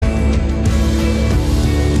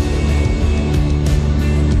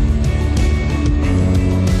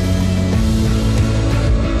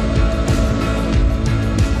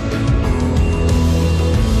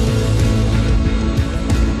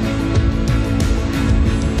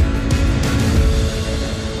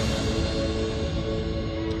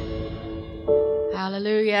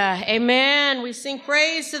Hallelujah. Amen. We sing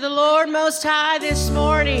praise to the Lord Most High this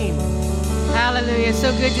morning. Hallelujah. It's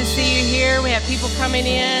so good to see you here. We have people coming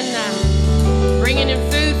in, bringing in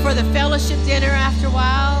food for the fellowship dinner after a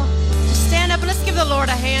while. Just stand up and let's give the Lord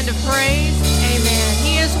a hand of praise. Amen.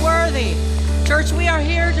 He is worthy. Church, we are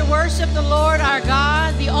here to worship the Lord our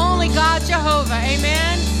God, the only God, Jehovah.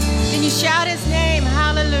 Amen. Can you shout his name?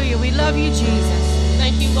 Hallelujah. We love you, Jesus.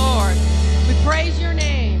 Thank you, Lord. We praise your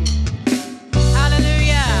name.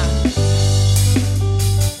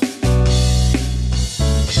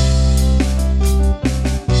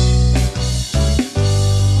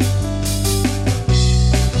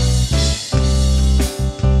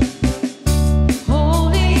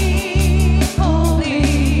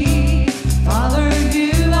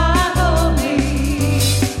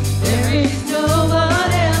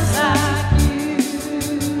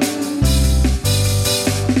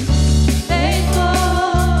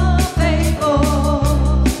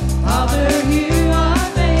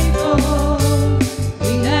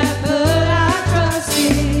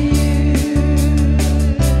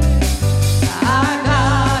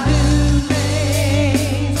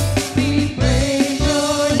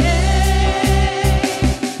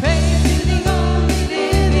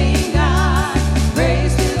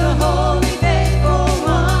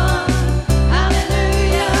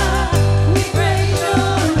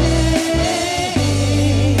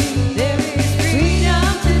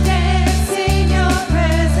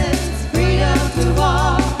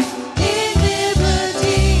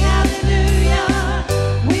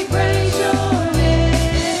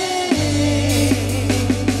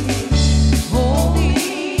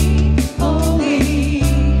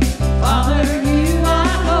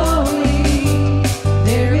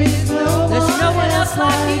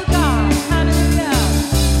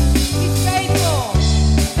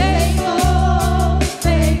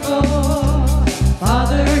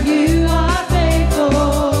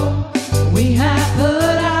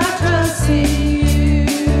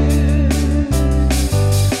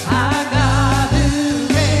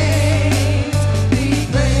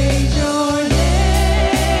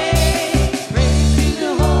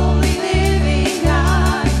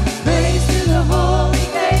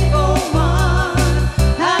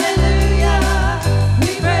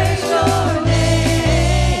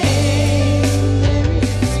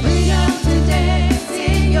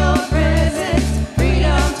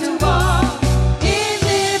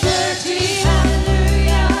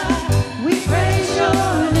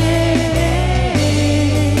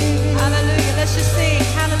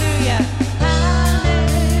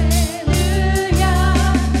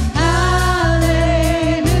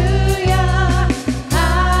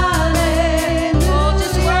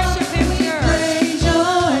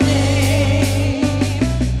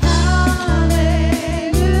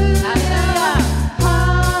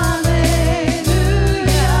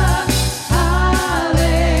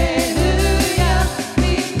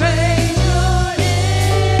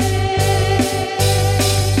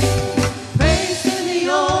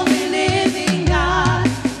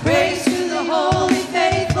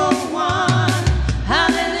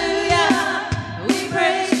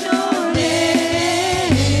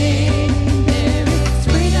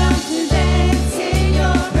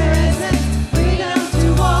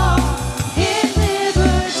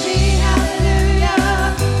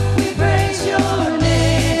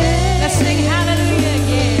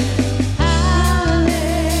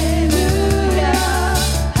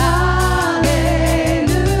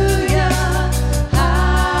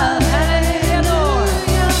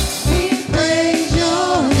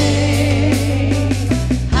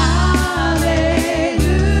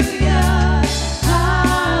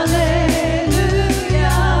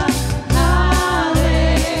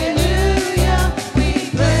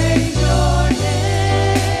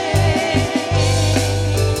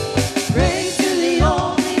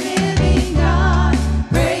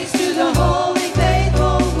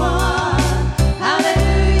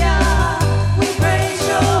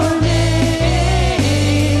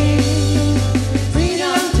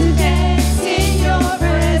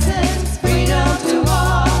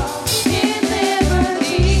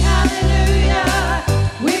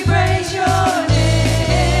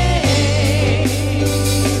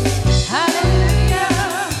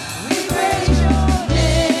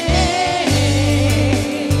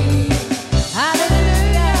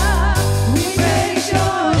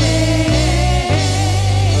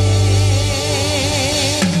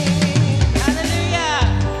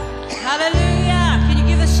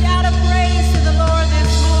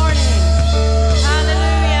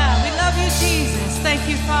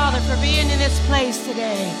 Father, for being in this place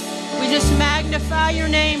today. We just magnify your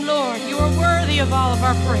name, Lord. You are worthy of all of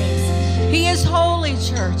our praise. He is holy,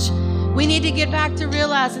 church. We need to get back to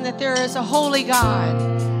realizing that there is a holy God.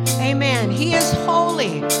 Amen. He is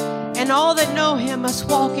holy, and all that know him must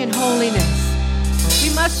walk in holiness. We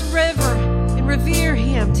must revere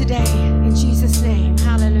him today. In Jesus' name,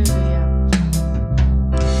 hallelujah.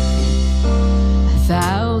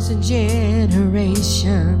 1,000 generations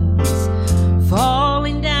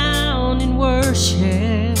falling down in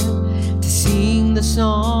worship to sing the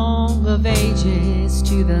song of ages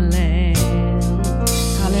to the Lamb.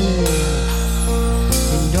 Hallelujah.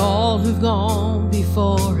 And all who've gone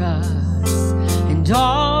before us and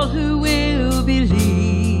all who will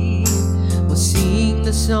believe will sing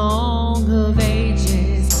the song of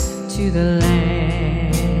ages to the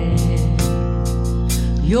Lamb.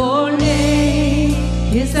 Your name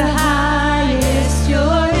is the highest,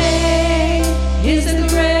 your name is the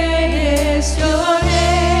greatest, your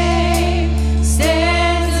name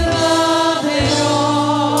stands above it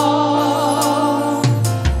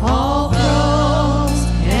all thrones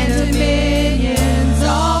and dominions,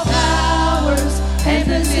 all powers and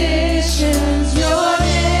positions, your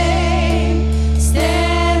name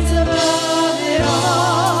stands above it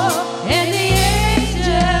all, and the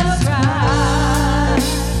angels cry,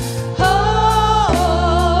 holy,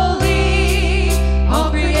 all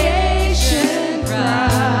creation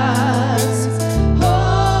cries,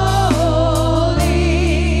 holy,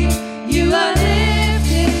 you are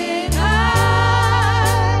lifted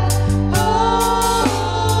high,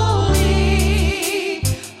 holy,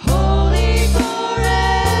 holy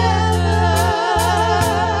forever.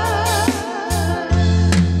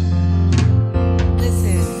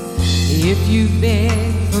 Listen, if you've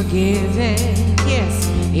been forgiven, yes,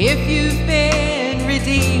 if you've been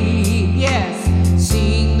redeemed, yes,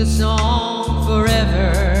 sing the song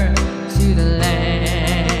forever to the Lamb.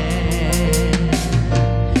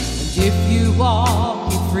 And if you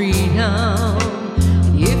walk in freedom,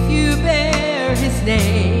 and if you bear his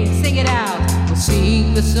name, sing it out, we'll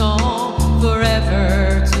sing the song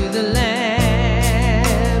forever to the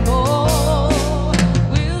Lamb. Oh,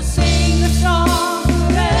 we'll sing the song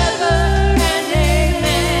forever and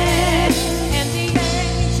amen. And the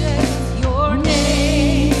angels, your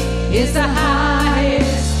name is the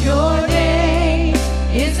highest, your name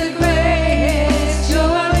is the greatest,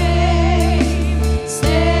 your name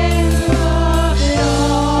stands above it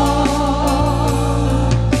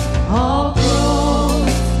all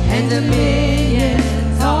thrones and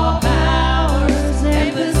dominions, all powers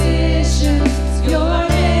and positions.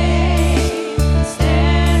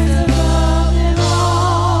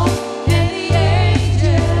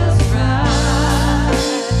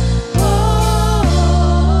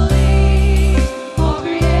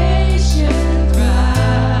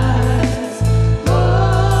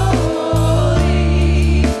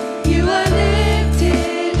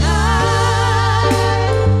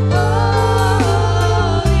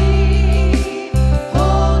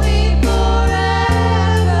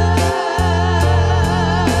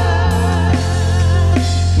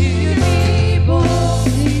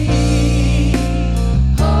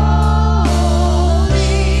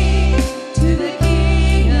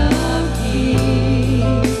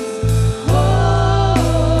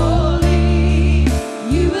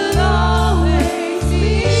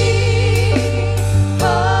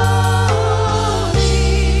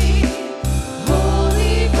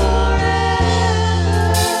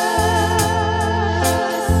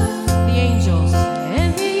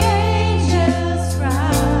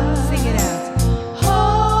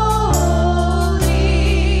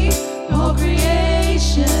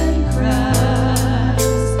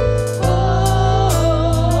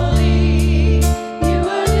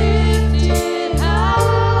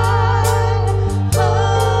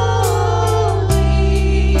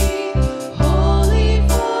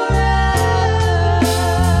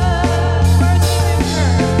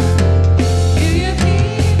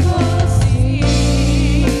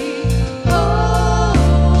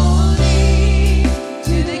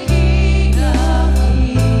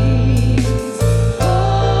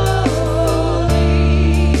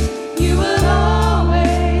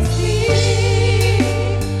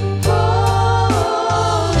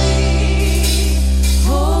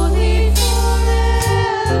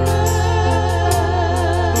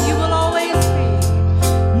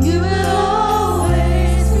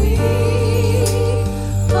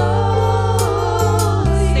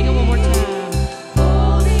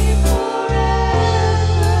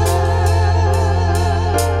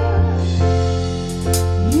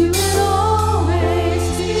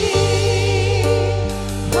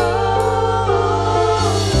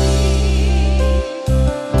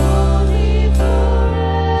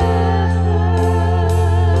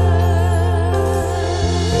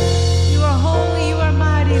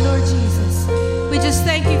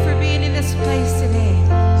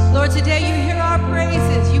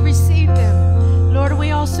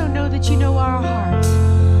 that you know our hearts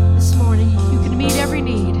this morning. You can meet every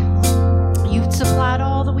need. You've supplied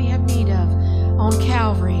all that we have need of on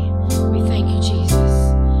Calvary. We thank you,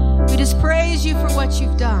 Jesus. We just praise you for what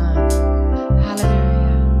you've done.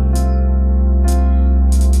 Hallelujah.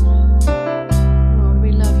 Lord,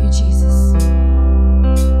 we love you, Jesus.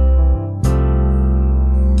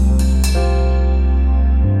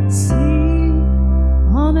 See,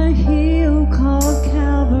 on a hill called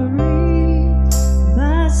Calvary,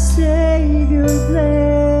 my Savior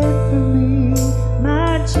bled for me.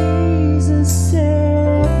 My Jesus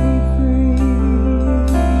set me free.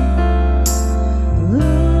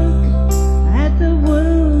 Look at the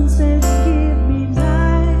wounds that give me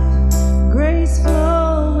life, grace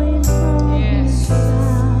flowing from His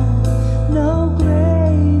side. No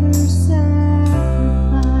greater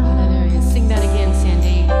sacrifice. Hallelujah. Sing that again,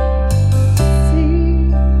 Sandy.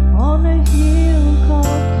 See, on the hill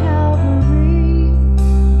called Calvary,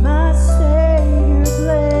 my Savior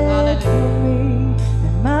bled for me,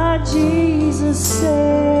 and my Jesus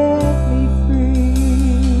set me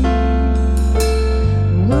free.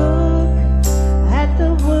 Look at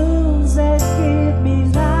the wounds that give me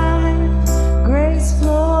life, grace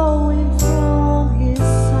flowing from His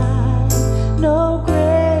side. No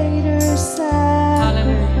greater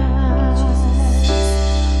sacrifice.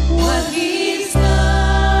 What He's done,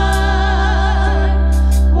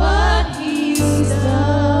 what He's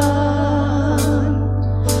done,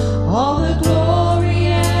 all the glory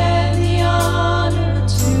and the honor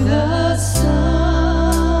to the Son.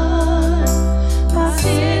 My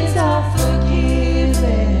sins are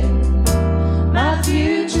forgiven, my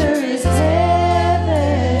future is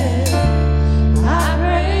heaven. I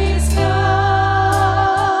praise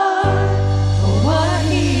God for what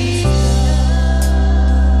He's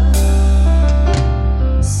done.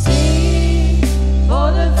 Sing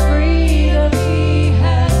for the freedom He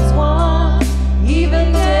has won.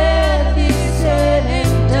 Even death is said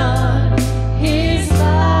and done. His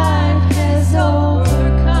life has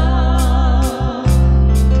overcome.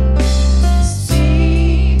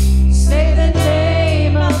 Sing, say the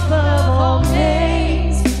name above all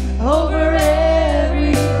names, over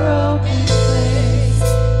every broken place.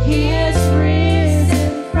 He has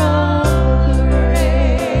risen from the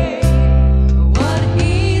grave. What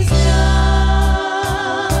He's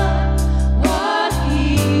done, what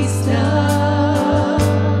He's done,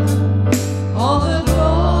 all the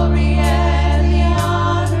glory and the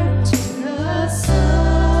honor to the Son.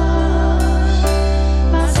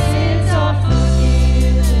 My sins are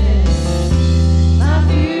forgiven, my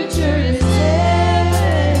future is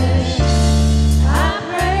heaven. I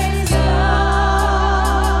praise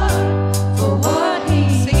God for what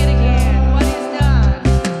He's Sing it again. What He's done.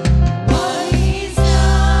 what He's done,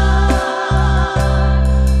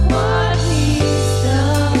 what He's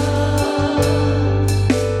done,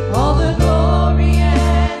 all the glory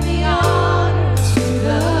and the honor to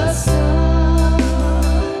the Son.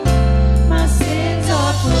 My sins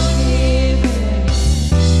are forgiven,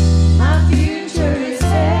 my future is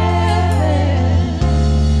heaven.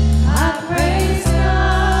 I praise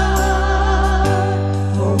God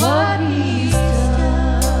for what He's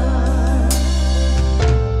done.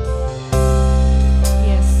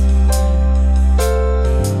 Yes.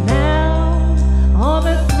 Now, on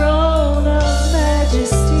the throne of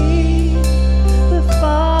majesty, the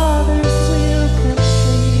Father's will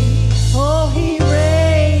complete. Oh, He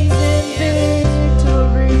reigns in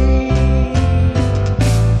victory.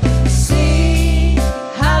 Sing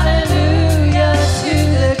hallelujah to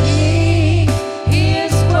the King. He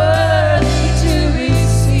is worthy to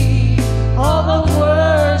receive all the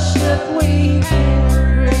worship we can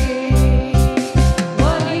bring.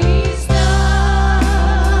 What He's done,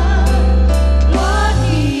 what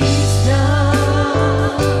He's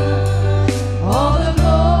done, all the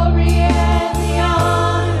glory and the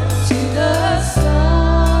honor to the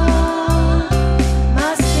Son.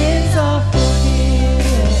 My sins are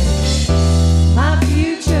forgiven, my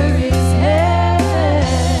future is heaven.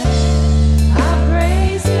 I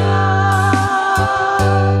praise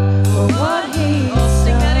God for what He's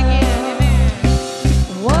Sing that done. again.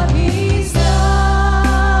 Amen. What He's done,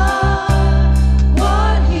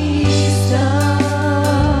 what He's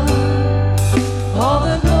done, all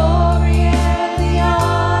the glory and the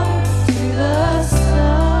honor to the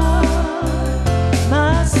Son.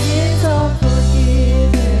 My sins are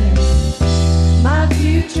forgiven, my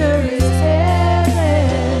future is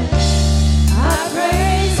heaven. I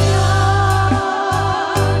praise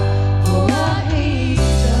God for what He's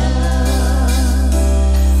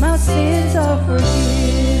done. My sins are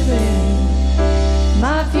forgiven,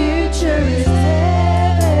 my future is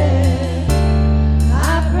heaven.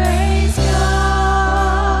 I praise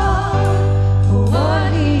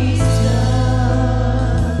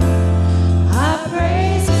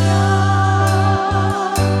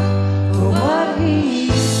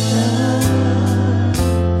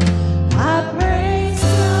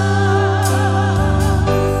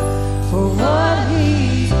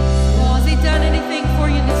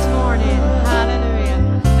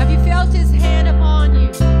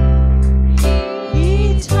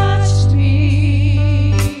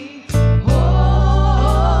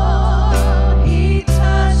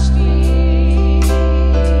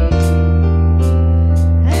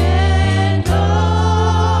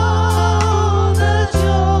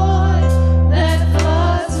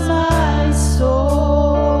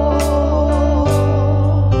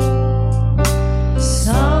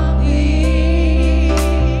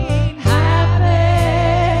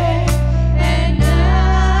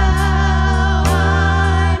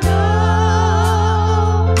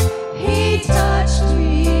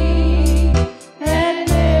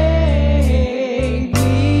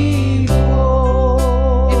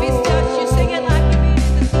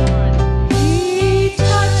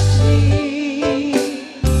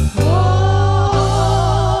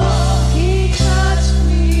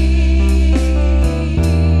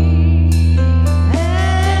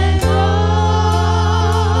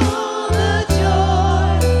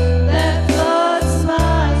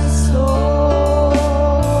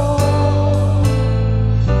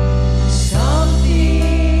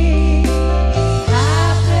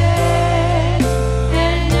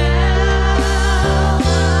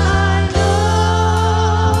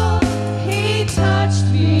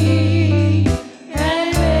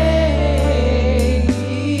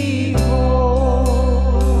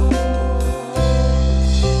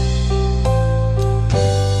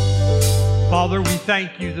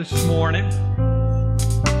thank you this morning.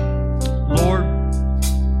 Lord,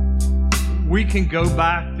 we can go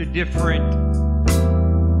back to different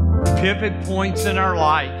pivot points in our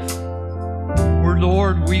life where,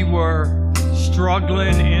 Lord, we were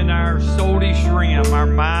struggling in our soulish realm, our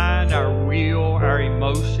mind, our will, our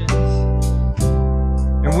emotions.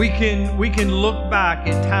 And we can look back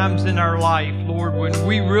at times in our life, Lord, when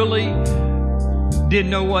we really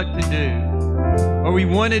didn't know what to do. Or we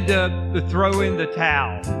wanted to throw in the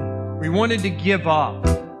towel. We wanted to give up.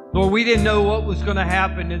 Lord, we didn't know what was going to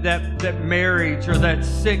happen to that marriage or that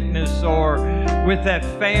sickness or with that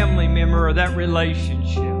family member or that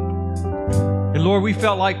relationship. And Lord, we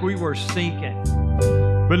felt like we were sinking.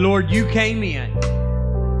 But Lord, you came in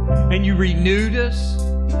and you renewed us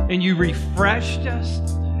and you refreshed us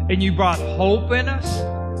and you brought hope in us.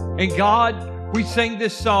 And God, we sang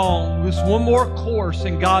this song, this one more chorus,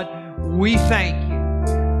 and God, we thank you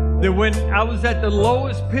that when I was at the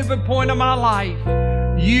lowest pivot point of my life,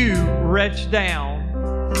 you reached down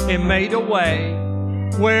and made a way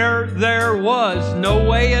where there was no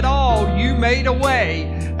way at all. You made a way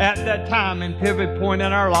at that time and pivot point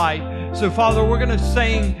in our life. So, Father, we're going to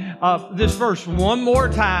sing this verse one more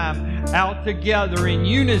time out together in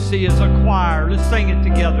unity as a choir. Let's sing it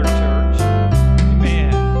together, church.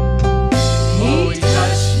 Amen. He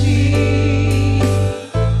touched me.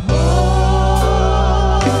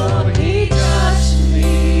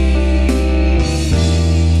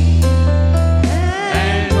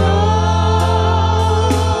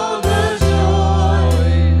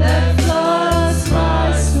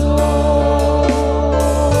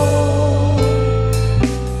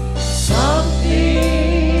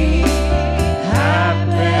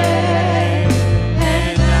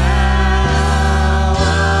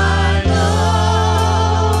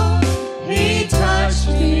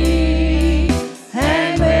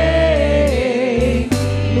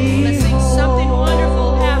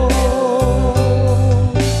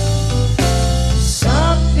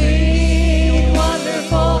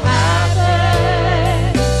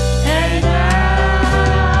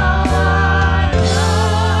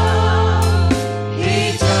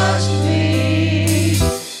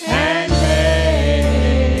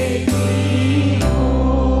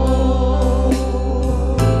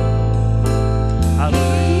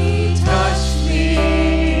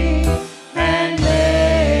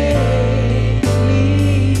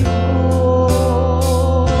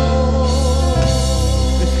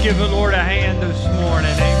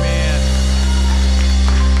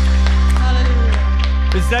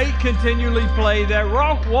 Continually play that.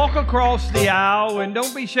 Walk across the aisle and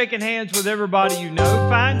don't be shaking hands with everybody you know.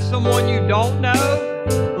 Find someone you don't know,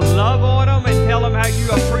 love on them, and tell them how you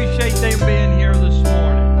appreciate them being here this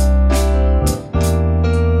morning.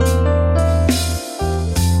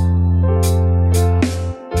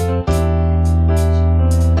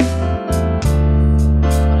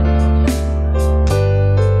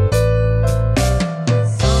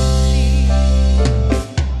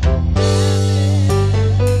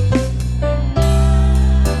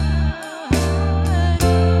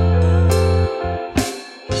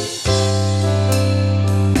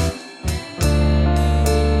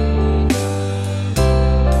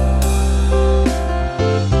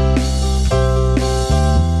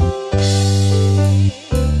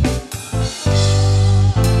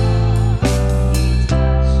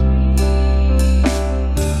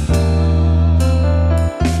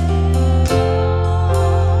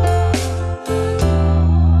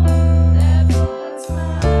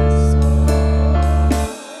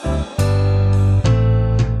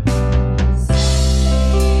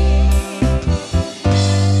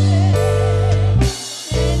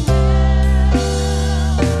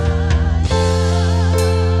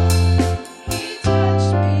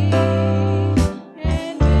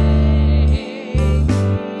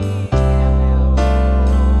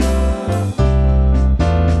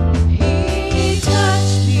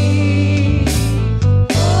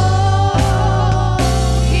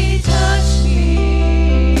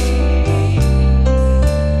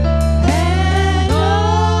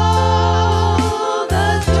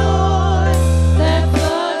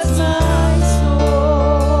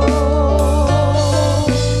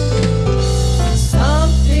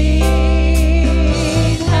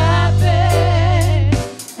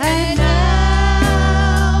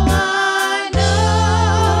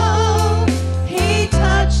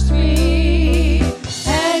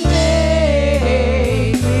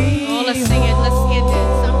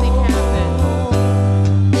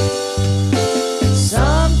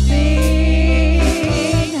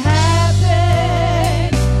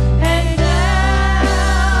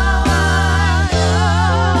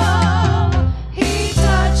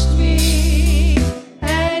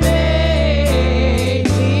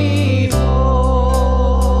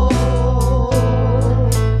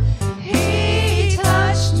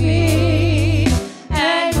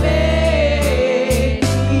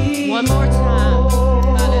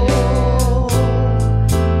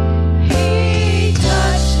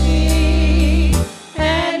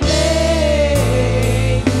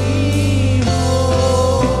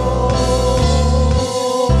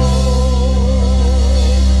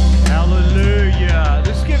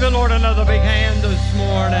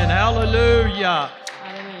 morning. Hallelujah.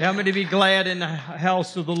 Hallelujah. How many be glad in the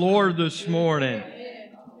house of the Lord this morning?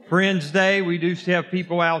 Friends Day, we do have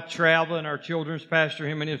people out traveling. Our children's pastor,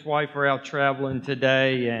 him and his wife are out traveling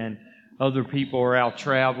today, and other people are out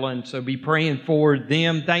traveling. So be praying for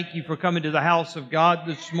them. Thank you for coming to the house of God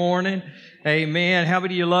this morning. Amen. How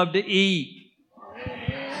many of you love to eat?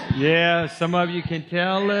 Yeah, some of you can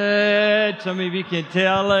tell it. Some of you can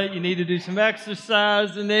tell it. You need to do some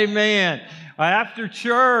exercise, and amen. After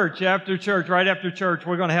church, right after church,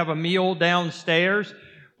 we're going to have a meal downstairs.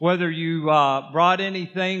 Whether you brought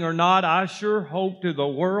anything or not, I sure hope to the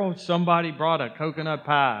world somebody brought a coconut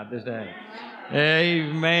pie today.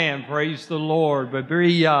 Amen. Praise the Lord. But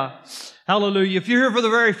hallelujah. If you're here for the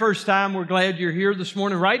very first time, we're glad you're here this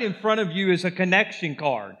morning. Right in front of you is a connection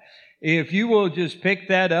card. If you will just pick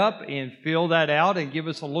that up and fill that out and give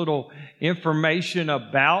us a little information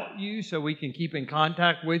about you so we can keep in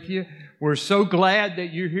contact with you. We're so glad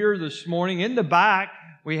that you're here this morning. In the back,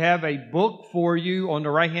 we have a book for you on the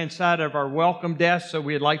right-hand side of our welcome desk, so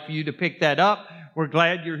we'd like for you to pick that up. We're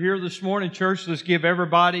glad you're here this morning, church. Let's give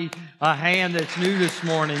everybody a hand that's new this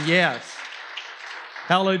morning. Yes.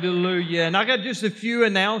 Hallelujah. And I got just a few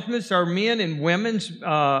announcements. Our men and women's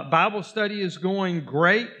Bible study is going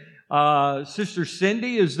great. Sister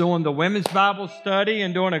Cindy is doing the women's Bible study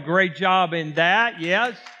and doing a great job in that.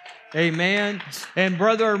 Yes. Amen. And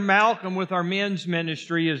Brother Malcolm with our men's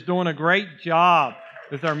ministry is doing a great job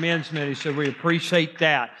with our men's ministry, so we appreciate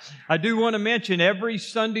that. I do want to mention every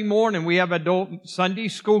Sunday morning we have adult Sunday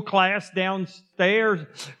school class downstairs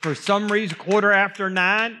for some reason,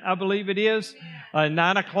 9:15, I believe it is.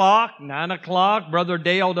 9 o'clock. Brother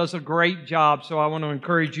Dale does a great job, so I want to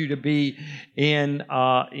encourage you to be in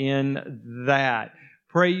that.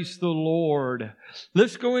 Praise the Lord.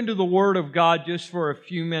 Let's go into the Word of God just for a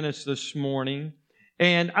few minutes this morning.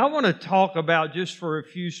 And I want to talk about just for a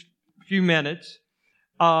few minutes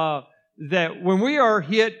that when we are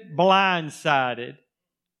hit blindsided,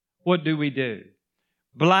 what do we do?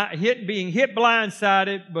 Being hit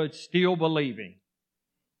blindsided, but still believing.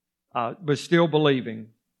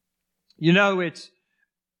 You know,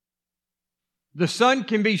 the sun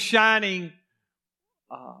can be shining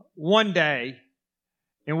one day,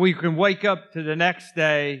 and we can wake up to the next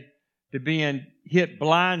day to being hit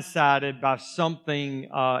blindsided by something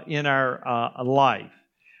in our life.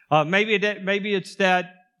 Maybe it's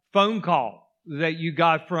that phone call that you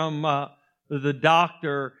got from the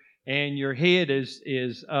doctor, and your head is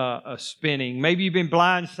spinning. Maybe you've been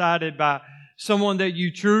blindsided by someone that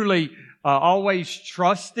you truly always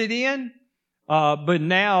trusted in, but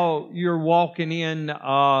now you're walking in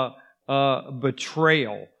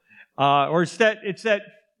betrayal. Or it's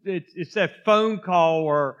that phone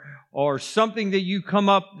call or something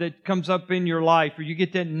that comes up in your life, or you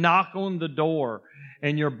get that knock on the door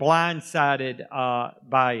and you're blindsided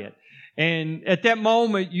by it. And at that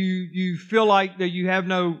moment you feel like that you have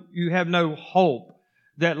no hope,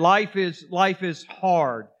 that life is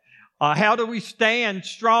hard. How do we stand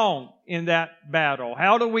strong in that battle?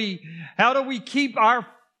 How do we keep our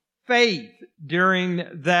faith during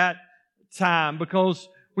that time? Because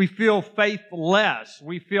we feel faithless.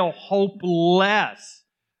 We feel hopeless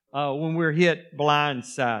when we're hit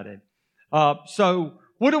blindsided. So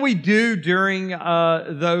what do we do during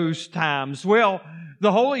those times? Well,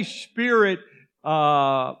 the Holy Spirit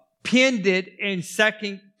penned it in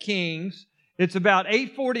 2 Kings. It's about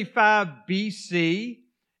 845 BC.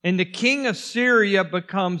 And the king of Syria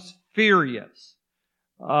becomes furious.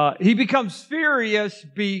 He becomes furious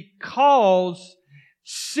because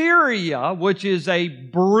Syria, which is a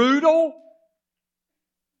brutal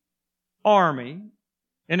army,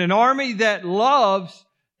 and an army that loves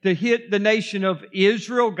to hit the nation of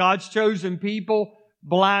Israel, God's chosen people,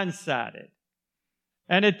 blindsided.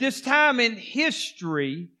 And at this time in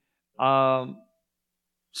history,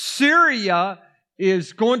 Syria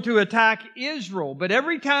is going to attack Israel. But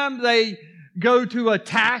every time they go to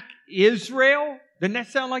attack Israel, doesn't that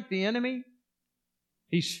sound like the enemy?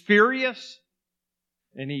 He's furious,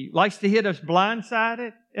 and he likes to hit us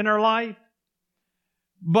blindsided in our life.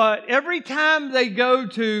 But every time they go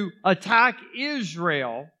to attack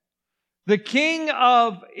Israel, the king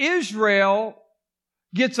of Israel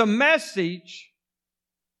gets a message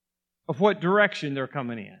of what direction they're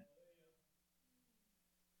coming in.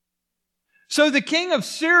 So the king of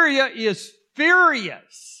Syria is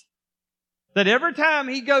furious that every time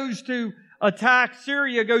he goes to attack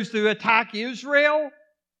Syria, goes to attack Israel,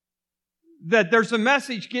 that there's a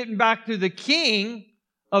message getting back to the king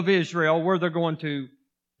of Israel where they're going to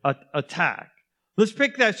attack. Let's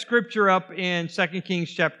pick that scripture up in 2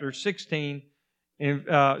 Kings chapter 16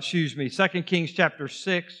 2 Kings chapter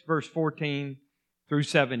 6, verse 14 through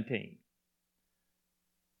 17.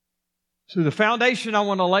 So the foundation I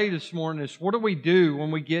want to lay this morning is, what do we do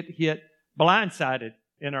when we get hit blindsided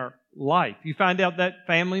in our life? You find out that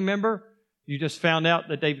family member, you just found out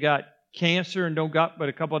that they've got cancer and don't got but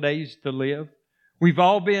a couple of days to live. We've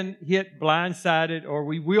all been hit blindsided, or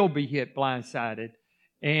we will be hit blindsided.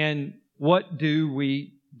 And what do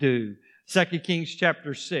we do? 2 Kings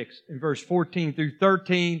chapter 6 and verse 14 through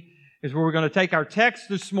 13 is where we're going to take our text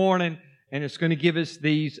this morning, and it's going to give us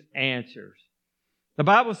these answers. The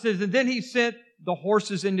Bible says, "And then he sent the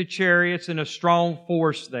horses into chariots and a strong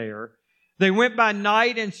force there. They went by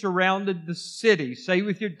night and surrounded the city." Say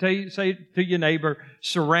to your neighbor,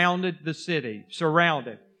 surrounded the city.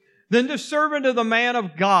 Surrounded. "Then the servant of the man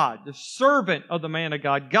of God," the servant of the man of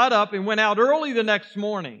God, "got up and went out early the next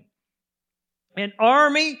morning. An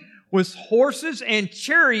army with horses and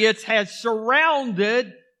chariots had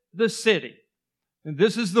surrounded the city." And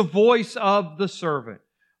this is the voice of the servant.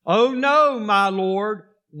 "Oh no, my Lord,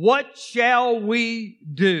 what shall we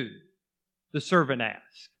do?" the servant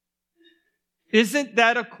asked. Isn't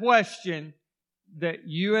that a question that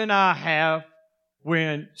you and I have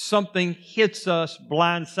when something hits us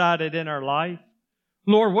blindsided in our life?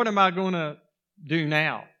 Lord, what am I going to do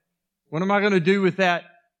now? What am I going to do with that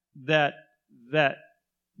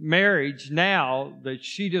marriage now that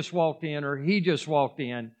she just walked in or he just walked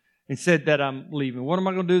in and said that I'm leaving? What am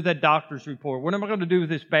I going to do with that doctor's report? What am I going to do with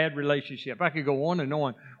this bad relationship? I could go on and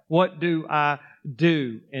on. What do I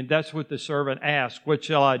do? And that's what the servant asked. What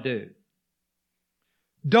shall I do?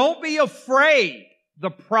 "Don't be afraid,"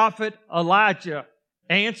 the prophet Elijah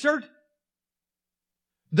answered.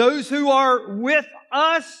 "Those who are with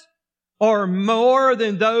us are more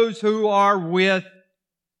than those who are with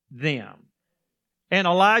them." And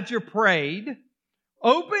Elijah prayed,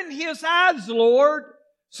 "Open his eyes, Lord,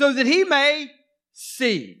 so that he may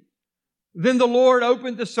see." Then the Lord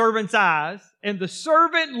opened the servant's eyes, and the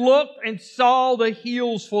servant looked and saw the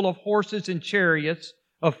hills full of horses and chariots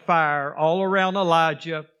of fire all around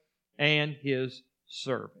Elijah and his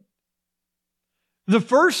servant. The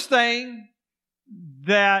first thing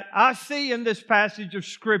that I see in this passage of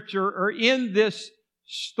Scripture, or in this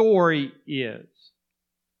story, is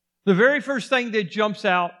the very first thing that jumps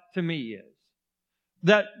out to me is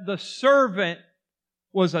that the servant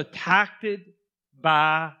was attacked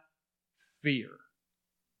by fear.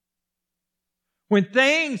 When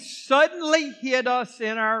things suddenly hit us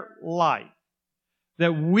in our life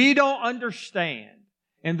that we don't understand,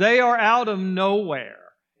 and they are out of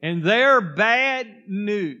nowhere, and they're bad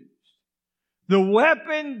news, the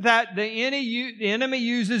weapon that the enemy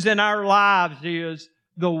uses in our lives is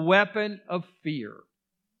the weapon of fear.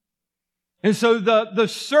 And so the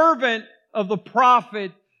servant of the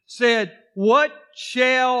prophet said, "What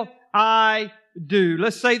shall I do?"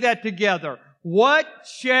 Let's say that together. What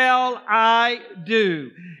shall I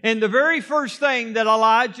do? And the very first thing that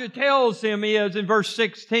Elijah tells him is in verse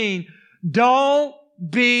 16, don't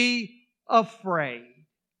be afraid.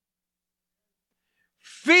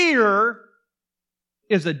 Fear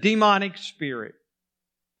is a demonic spirit.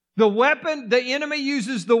 The enemy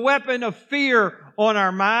uses the weapon of fear on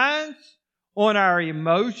our minds, on our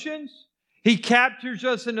emotions. He captures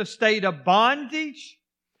us in a state of bondage.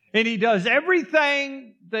 And he does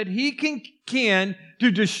everything that he can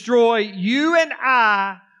to destroy you and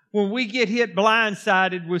I when we get hit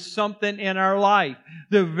blindsided with something in our life.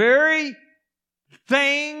 The very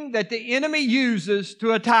thing that the enemy uses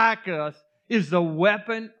to attack us is the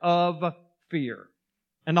weapon of fear.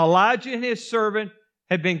 And Elijah and his servant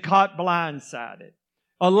had been caught blindsided.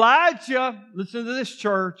 Elijah, listen to this,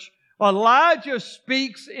 church, Elijah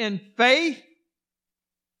speaks in faith.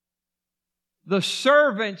 The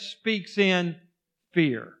servant speaks in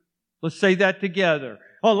fear. Let's say that together.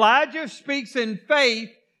 Elijah speaks in faith.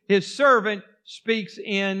 His servant speaks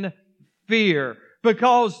in fear.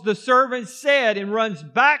 Because the servant said, and runs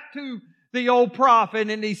back to the old prophet,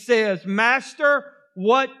 and he says, "Master,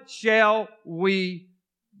 what shall we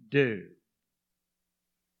do?"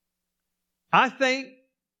 I think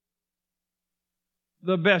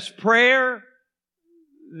the best prayer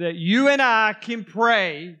that you and I can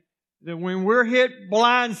pray, that when we're hit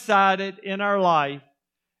blindsided in our life,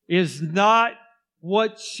 is not,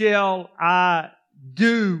 "What shall I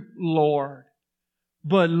do, Lord?"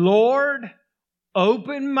 but, "Lord,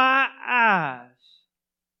 open my eyes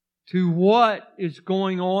to what is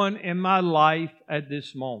going on in my life at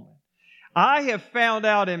this moment." I have found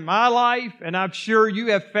out in my life, and I'm sure you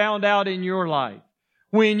have found out in your life,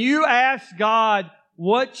 when you ask God,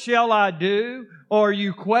 "What shall I do?" or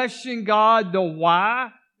you question God, the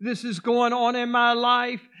why, this is going on in my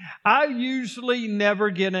life? I usually never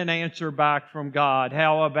get an answer back from God.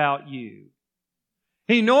 How about you?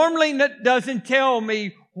 He normally doesn't tell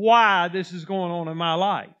me why this is going on in my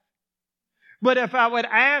life. But if I would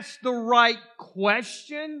ask the right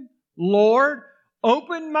question, Lord,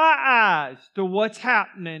 open my eyes to what's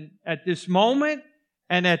happening at this moment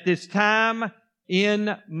and at this time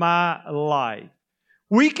in my life.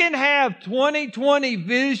 We can have 20/20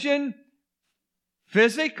 vision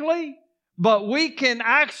physically, but we can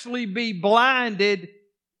actually be blinded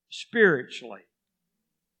spiritually.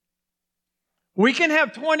 We can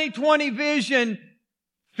have 20/20 vision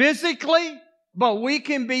physically, but we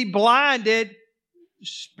can be blinded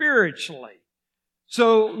spiritually.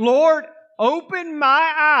 So, Lord, open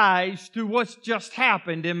my eyes to what's just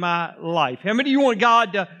happened in my life. How many of you want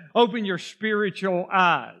God to open your spiritual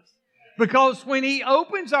eyes? Because when He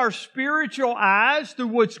opens our spiritual eyes to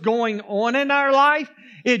what's going on in our life,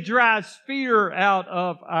 it drives fear out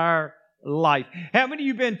of our life. How many of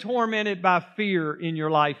you have been tormented by fear in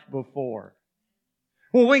your life before?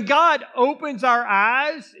 Well, when God opens our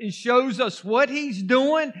eyes and shows us what He's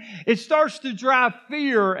doing, it starts to drive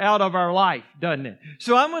fear out of our life, doesn't it?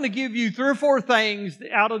 So I'm going to give you 3 or 4 things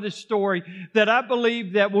out of this story that I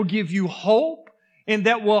believe that will give you hope and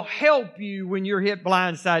that will help you when you're hit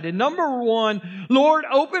blindsided. Number 1, Lord,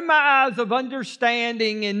 open my eyes of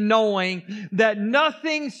understanding and knowing that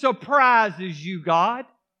nothing surprises you, God.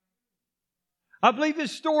 I believe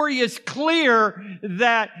this story is clear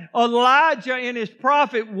that Elijah and his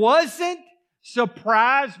prophet wasn't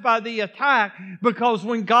surprised by the attack because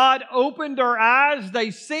when God opened their eyes, they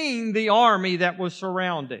seen the army that was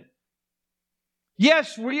surrounding.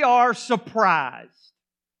 Yes, we are surprised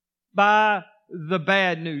by the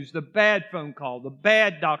bad news, the bad phone call, the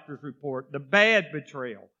bad doctor's report, the bad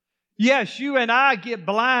betrayal. Yes, you and I get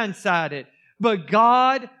blindsided, but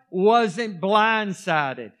God wasn't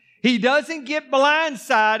blindsided. He doesn't get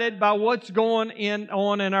blindsided by what's going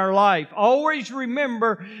on in our life. Always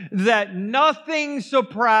remember that nothing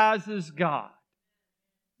surprises God.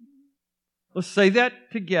 Let's say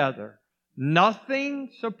that together.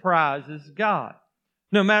 Nothing surprises God.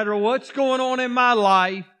 No matter what's going on in my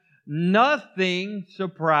life, nothing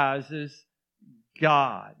surprises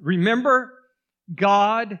God. Remember,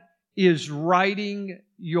 God is writing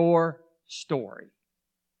your story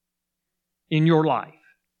in your life.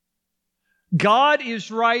 God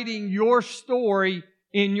is writing your story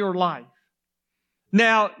in your life.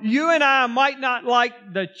 Now, you and I might not like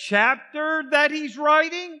the chapter that He's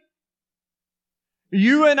writing.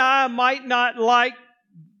 You and I might not like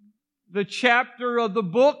the chapter of the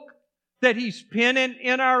book that He's penning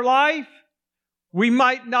in our life. We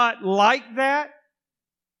might not like that.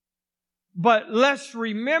 But let's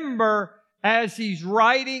remember, as He's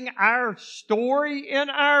writing our story in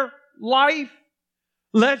our life,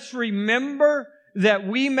 let's remember that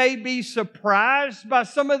we may be surprised by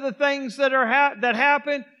some of the things that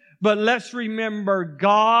happen, but let's remember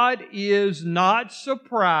God is not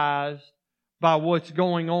surprised by what's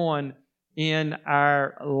going on in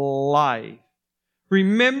our life.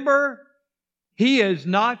 Remember, He is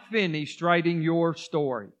not finished writing your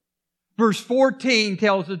story. Verse 14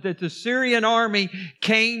 tells us that the Syrian army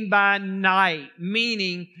came by night,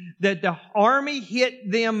 meaning that the army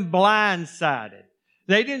hit them blindsided.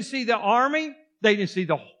 They didn't see the army. They didn't see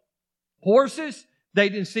the horses. They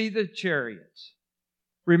didn't see the chariots.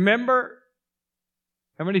 Remember,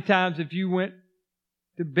 how many times have you went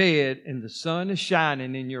to bed and the sun is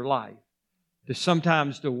shining in your life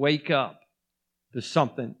sometimes to wake up to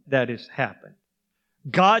something that has happened?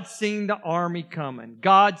 God seen the army coming.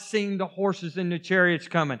 God seen the horses and the chariots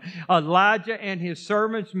coming. Elijah and his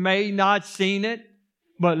servants may not seen it,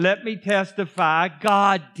 but let me testify,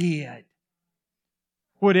 God did.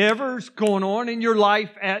 Whatever's going on in your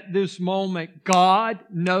life at this moment, God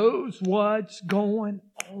knows what's going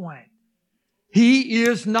on. He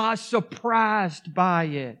is not surprised by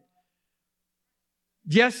it.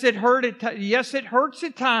 Yes, it hurts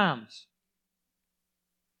at times.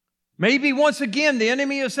 Maybe once again the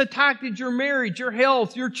enemy has attacked your marriage, your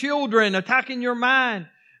health, your children, attacking your mind.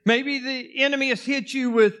 Maybe the enemy has hit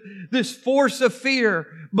you with this force of fear,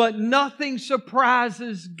 but nothing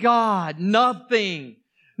surprises God. Nothing.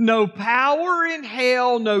 No power in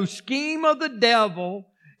hell, no scheme of the devil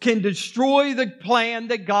can destroy the plan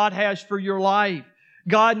that God has for your life.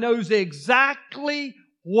 God knows exactly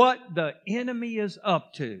what the enemy is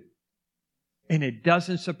up to, and it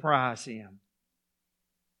doesn't surprise Him.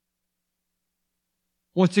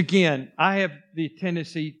 Once again, I have the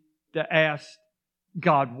tendency to ask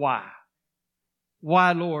God, why?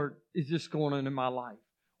 Why, Lord, is this going on in my life?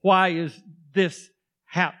 Why is this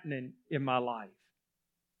happening in my life.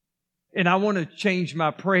 And I want to change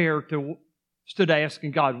my prayer to, instead of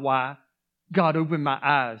asking God why, God, open my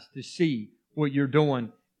eyes to see what you're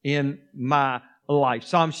doing in my life.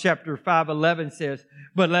 Psalms chapter 5:11 says,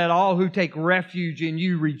 but let all who take refuge in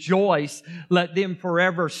you rejoice. Let them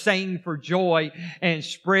forever sing for joy and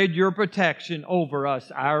spread your protection over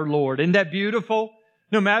us, our Lord. Isn't that beautiful?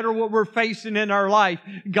 No matter what we're facing in our life,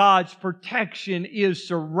 God's protection is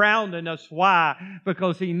surrounding us. Why?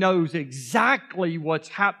 Because He knows exactly what's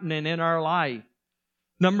happening in our life.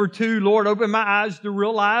 Number 2, Lord, open my eyes to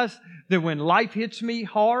realize that when life hits me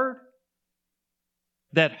hard,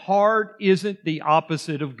 that hard isn't the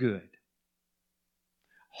opposite of good.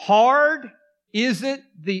 Hard isn't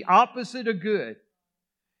the opposite of good.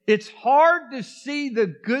 It's hard to see the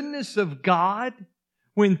goodness of God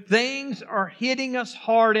when things are hitting us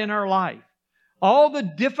hard in our life. All the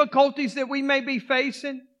difficulties that we may be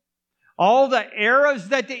facing, all the arrows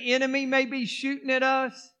that the enemy may be shooting at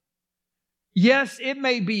us. Yes, it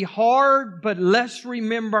may be hard, but let's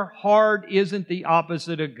remember hard isn't the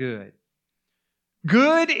opposite of good.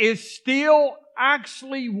 Good is still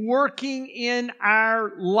actually working in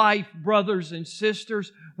our life, brothers and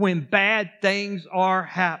sisters, when bad things are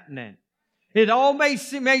happening. It all may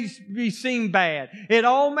seem bad. It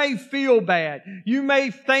all may feel bad. You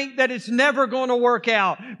may think that it's never going to work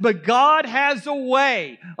out. But God has a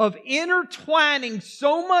way of intertwining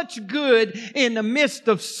so much good in the midst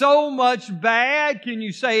of so much bad. Can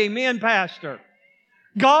you say amen, Pastor?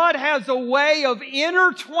 God has a way of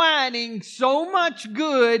intertwining so much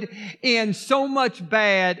good and so much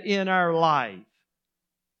bad in our life.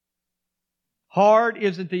 Hard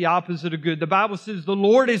isn't the opposite of good. The Bible says the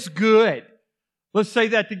Lord is good. Let's say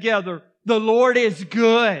that together. The Lord is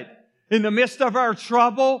good. In the midst of our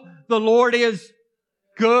trouble, the Lord is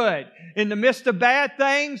good. In the midst of bad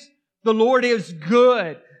things, the Lord is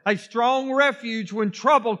good. A strong refuge when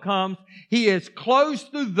trouble comes. He is close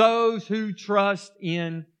to those who trust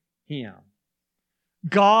in Him.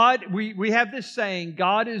 God, we have this saying,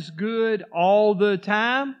 God is good all the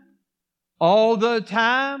time. All the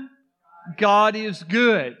time, God is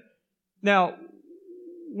good. Now,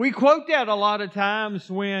 we quote that a lot of times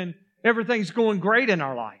when everything's going great in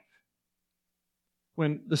our life.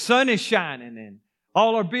 When the sun is shining and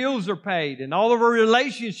all our bills are paid and all of our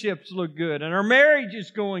relationships look good and our marriage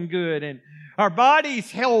is going good and our body's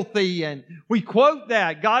healthy, and we quote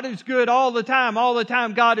that. God is good all the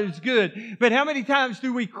time God is good. But how many times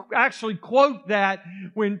do we actually quote that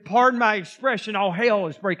when, pardon my expression, all hell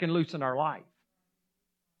is breaking loose in our life?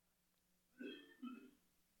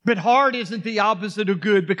 But hard isn't the opposite of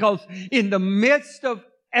good, because in the midst of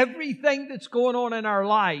everything that's going on in our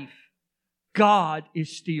life, God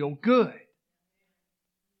is still good.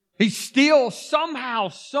 He's still somehow,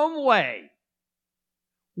 some way,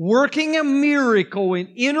 working a miracle and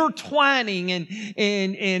intertwining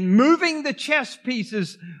and moving the chess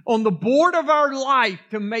pieces on the board of our life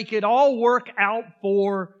to make it all work out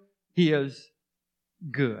for His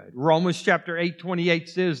good. Romans chapter 8:28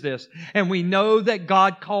 says this, and we know that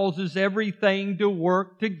God causes everything to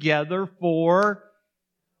work together for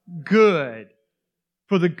good,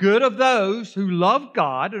 for the good of those who love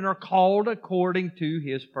God and are called according to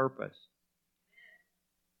His purpose.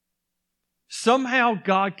 Somehow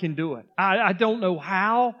God can do it. I don't know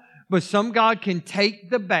how, but some God can take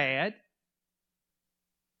the bad,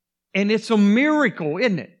 and it's a miracle,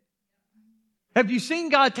 isn't it? Have you seen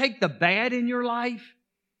God take the bad in your life,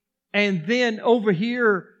 and then over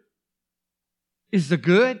here is the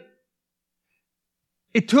good?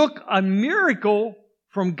 It took a miracle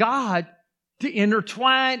from God to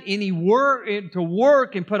intertwine to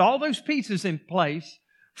work and put all those pieces in place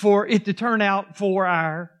for it to turn out for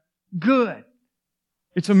our good.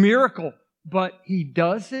 It's a miracle, but He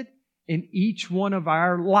does it in each one of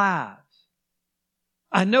our lives.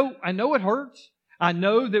 I know it hurts. I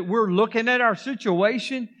know that we're looking at our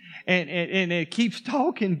situation and it keeps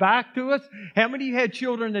talking back to us. How many of you had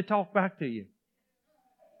children that talk back to you?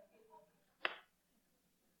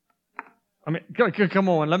 I mean, come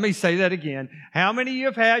on, let me say that again. How many of you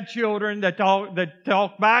have had children that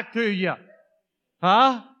talk back to you?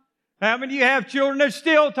 Huh? How many of you have children that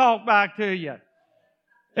still talk back to you?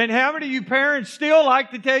 And how many of you parents still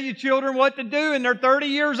like to tell your children what to do and they're 30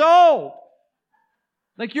 years old?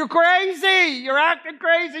 Like, you're crazy. You're acting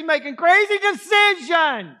crazy, making crazy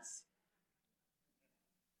decisions.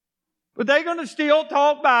 But they're going to still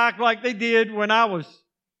talk back like they did when I was.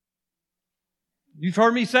 You've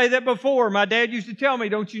heard me say that before. My dad used to tell me,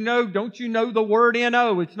 don't you know the word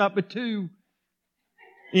N-O? It's not but two.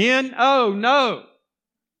 N-O, no.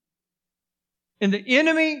 And the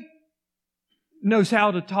enemy knows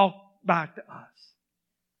how to talk back to us.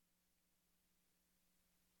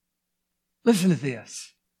 Listen to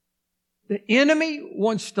this. The enemy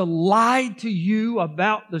wants to lie to you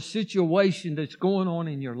about the situation that's going on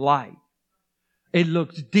in your life. It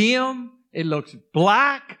looks dim. It looks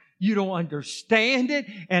black. You don't understand it.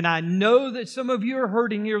 And I know that some of you are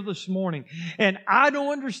hurting here this morning. And I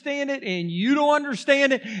don't understand it. And you don't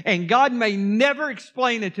understand it. And God may never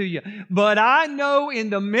explain it to you. But I know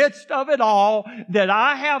in the midst of it all that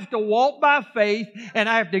I have to walk by faith. And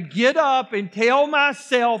I have to get up and tell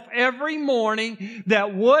myself every morning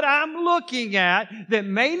that what I'm looking at that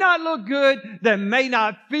may not look good, that may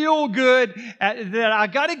not feel good, that I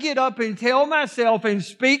got to get up and tell myself and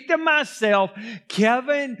speak to myself,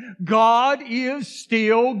 Kevin, God is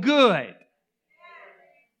still good.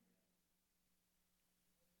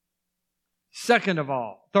 Third of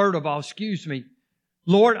all,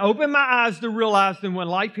 Lord, open my eyes to realize that when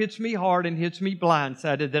life hits me hard and hits me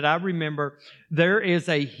blindsided, that I remember there is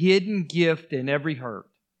a hidden gift in every hurt.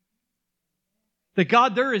 That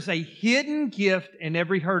God, there is a hidden gift in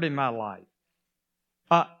every hurt in my life.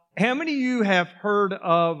 How many of you have heard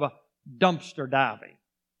of dumpster diving?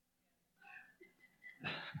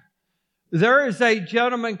 There is a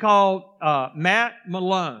gentleman called Matt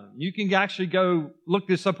Malone. You can actually go look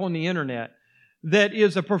this up on the internet. That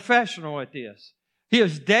is a professional at this.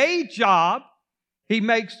 His day job, he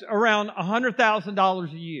makes around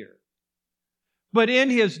 $100,000 a year. But in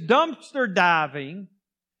his dumpster diving,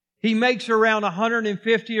 he makes around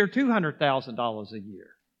 $150,000 or $200,000 a year.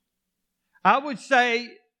 I would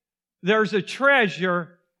say there's a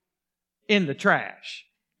treasure in the trash.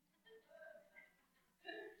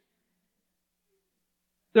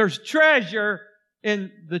 There's treasure in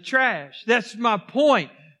the trash. That's my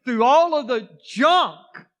point. Through all of the junk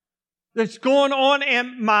that's going on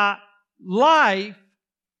in my life,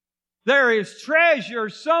 there is treasure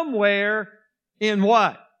somewhere in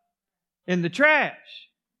what? In the trash.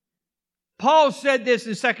 Paul said this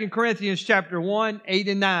in 2 Corinthians chapter 1, 8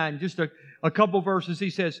 and 9. Just a couple verses. He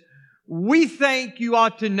says, we think you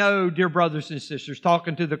ought to know, dear brothers and sisters,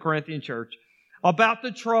 talking to the Corinthian church, about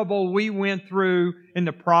the trouble we went through in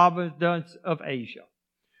the province of Asia.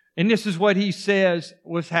 And this is what he says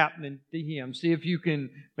was happening to him. See if you can,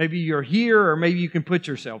 maybe you're here or maybe you can put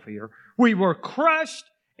yourself here. We were crushed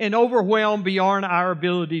and overwhelmed beyond our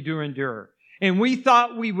ability to endure. And we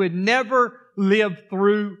thought we would never live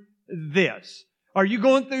through this. Are you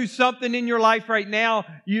going through something in your life right now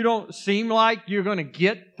you don't seem like you're going to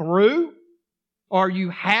get through? Or you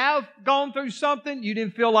have gone through something you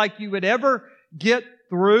didn't feel like you would ever get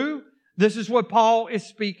through? This is what Paul is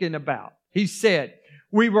speaking about. He said,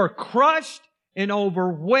 we were crushed and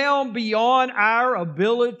overwhelmed beyond our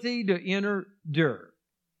ability to endure.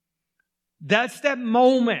 That's that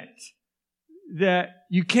moment that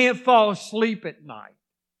you can't fall asleep at night.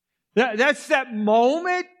 That's that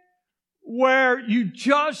moment where you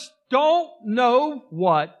just don't know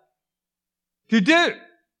what to do.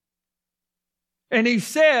 And he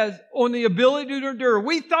says, on the ability to endure,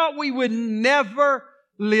 we thought we would never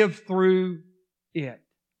live through it.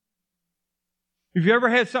 Have you ever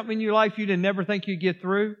had something in your life you didn't never think you'd get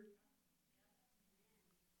through?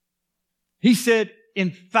 He said,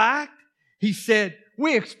 in fact, he said,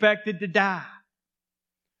 we expected to die.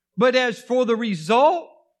 But as for the result,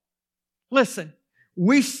 listen,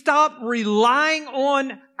 we stopped relying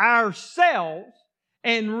on ourselves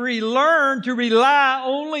and relearned to rely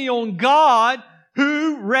only on God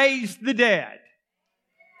who raised the dead.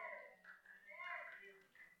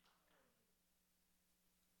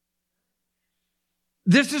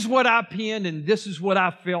 This is what I penned and this is what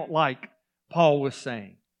I felt like Paul was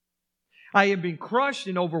saying. I have been crushed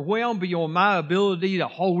and overwhelmed beyond my ability to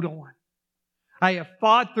hold on. I have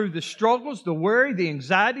fought through the struggles, the worry, the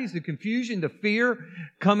anxieties, the confusion, the fear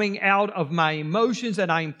coming out of my emotions,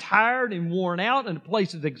 and I am tired and worn out in a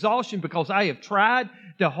place of exhaustion because I have tried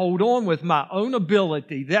to hold on with my own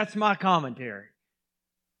ability. That's my commentary.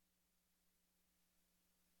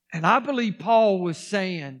 And I believe Paul was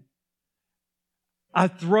saying, I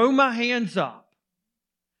throw my hands up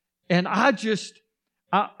and I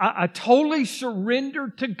totally surrender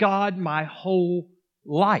to God my whole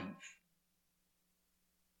life.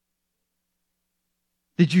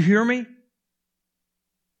 Did you hear me?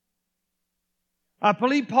 I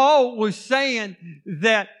believe Paul was saying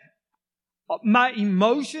that my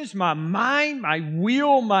emotions, my mind, my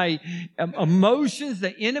will, my emotions,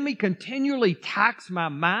 the enemy continually attacks my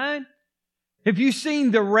mind. Have you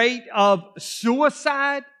seen the rate of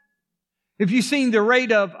suicide? Have you seen the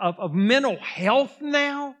rate of mental health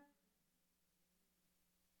now?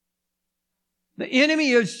 The enemy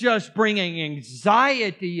is just bringing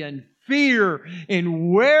anxiety and fear and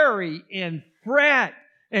worry and fret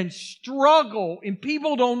and struggle, and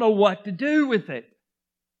people don't know what to do with it.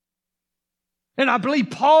 And I believe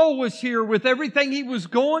Paul was here with everything he was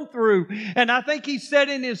going through. And I think he said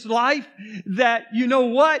in his life that, you know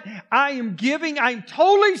what? I'm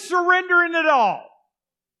totally surrendering it all.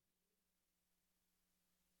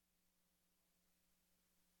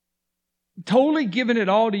 Totally giving it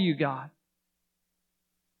all to you, God.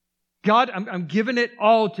 God, I'm giving it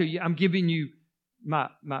all to you. I'm giving you my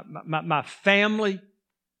family.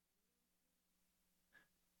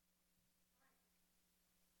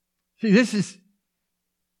 See, this is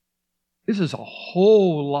a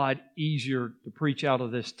whole lot easier to preach out of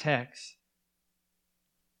this text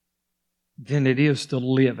than it is to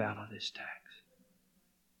live out of this text.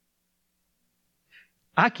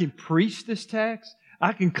 I can preach this text.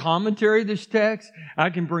 I can commentary this text. I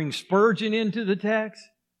can bring Spurgeon into the text.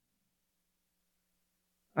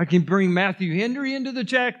 I can bring Matthew Henry into the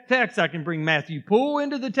text. I can bring Matthew Poole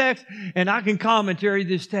into the text. And I can commentary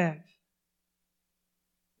this text.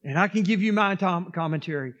 And I can give you my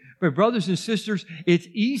commentary. But brothers and sisters, it's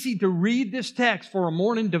easy to read this text for a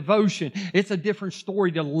morning devotion. It's a different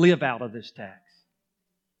story to live out of this text.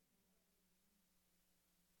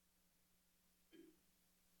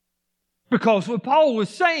 Because what Paul was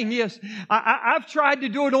saying is, I've tried to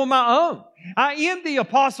do it on my own. I am the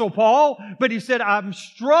Apostle Paul, but he said, I'm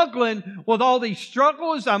struggling with all these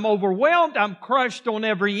struggles. I'm overwhelmed. I'm crushed on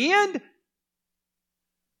every end.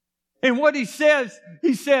 And what he says,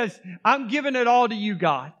 I'm giving it all to you,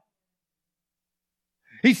 God.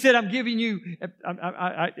 He said, I'm giving you,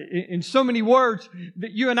 in so many words,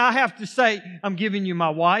 that you and I have to say, I'm giving you my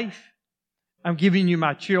wife. I'm giving you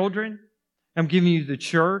my children. I'm giving you the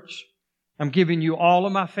church. I'm giving you all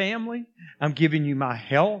of my family. I'm giving you my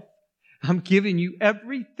health. I'm giving you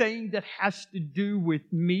everything that has to do with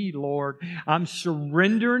me, Lord. I'm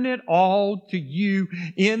surrendering it all to you.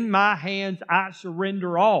 In my hands, I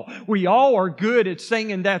surrender all. We all are good at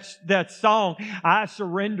singing that song, I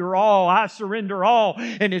surrender all, I surrender all.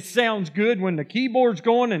 And it sounds good when the keyboard's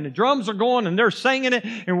going and the drums are going and they're singing it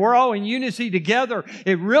and we're all in unity together.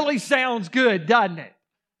 It really sounds good, doesn't it?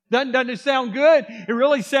 Doesn't it sound good? It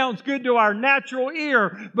really sounds good to our natural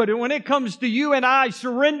ear. But when it comes to you and I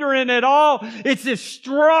surrendering it all, it's this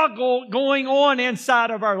struggle going on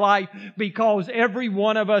inside of our life because every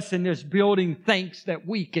one of us in this building thinks that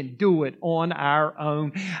we can do it on our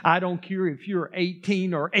own. I don't care if you're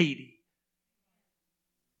 18 or 80.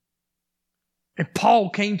 And Paul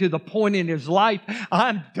came to the point in his life,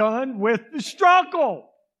 I'm done with the struggle.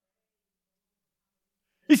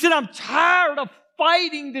 He said, I'm tired of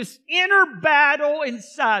fighting this inner battle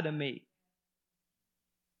inside of me.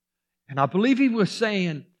 And I believe he was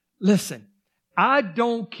saying, listen, I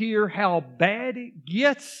don't care how bad it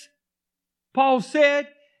gets. Paul said,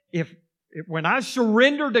 if when I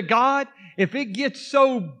surrender to God, if it gets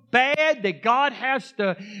so bad that God has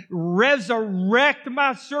to resurrect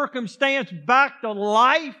my circumstance back to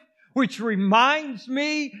life, which reminds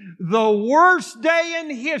me, the worst day in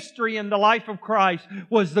history in the life of Christ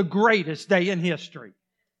was the greatest day in history.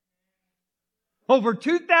 Over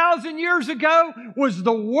 2,000 years ago was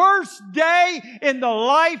the worst day in the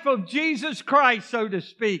life of Jesus Christ, so to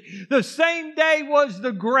speak. The same day was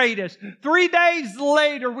the greatest. 3 days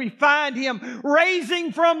later, we find Him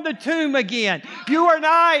raising from the tomb again. You and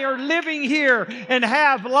I are living here and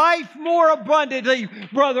have life more abundantly,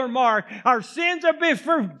 Brother Mark. Our sins have been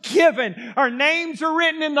forgiven. Our names are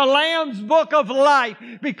written in the Lamb's book of life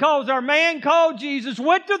because our man called Jesus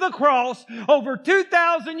went to the cross over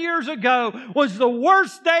 2,000 years ago, was the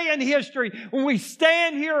worst day in history when we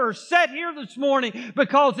stand here or sit here this morning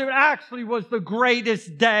because it actually was the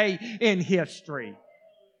greatest day in history.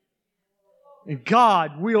 And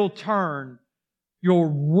God will turn your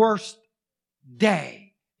worst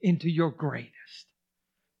day into your greatest.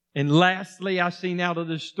 And lastly, I seen out of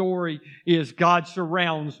this story is God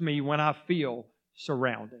surrounds me when I feel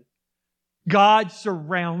surrounded. God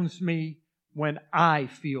surrounds me when I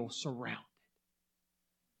feel surrounded.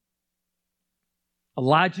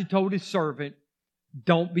 Elijah told his servant,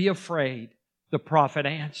 don't be afraid. The prophet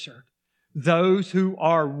answered, those who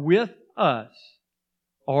are with us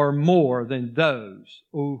are more than those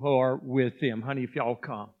who are with them. Honey, if y'all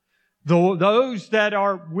come. Those that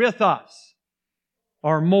are with us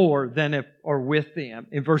are more than are with them.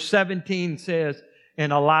 In verse 17 says,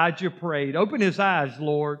 and Elijah prayed, open his eyes,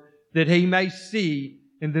 Lord, that he may see.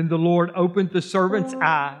 And then the Lord opened the servant's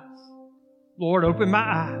eyes. Lord, open my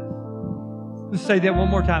eyes. Let's say that one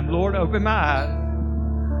more time. Lord, open my eyes.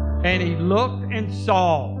 And he looked and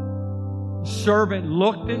saw. The servant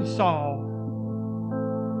looked and saw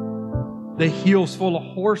the hills full of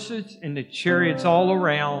horses and the chariots all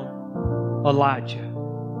around Elijah.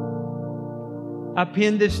 I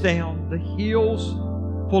pinned this down. The hills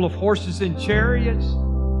full of horses and chariots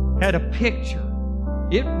had a picture.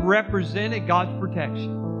 It represented God's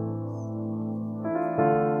protection.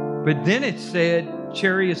 But then it said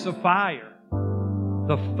chariots of fire.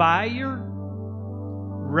 The fire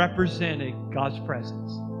represented God's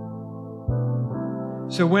presence.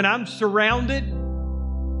 So when I'm surrounded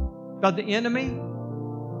by the enemy,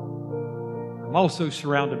 I'm also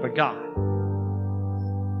surrounded by God.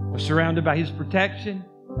 I'm surrounded by His protection,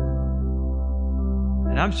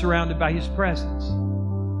 and I'm surrounded by His presence.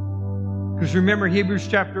 Because remember, Hebrews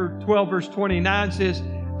chapter 12, verse 29 says,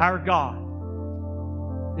 our God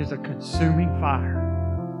is a consuming fire.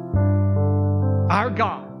 Our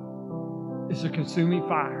God is a consuming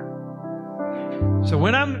fire. So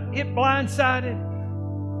when I'm hit blindsided,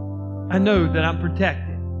 I know that I'm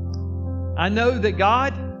protected. I know that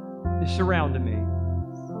God is surrounding me.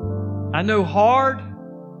 I know hard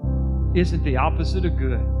isn't the opposite of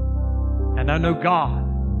good. And I know God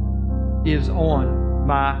is on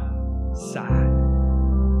my side.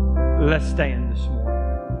 Let's stand this morning.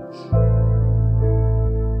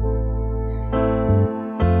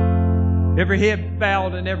 Every head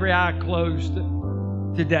bowed and every eye closed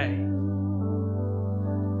today.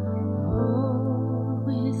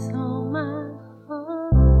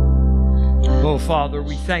 Oh, Father,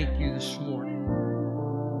 we thank you this morning.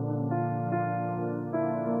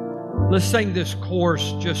 Let's sing this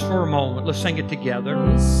chorus just for a moment. Let's sing it together.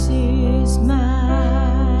 This is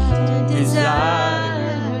my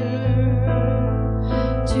desire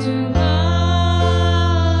to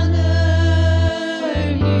honor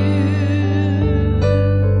you,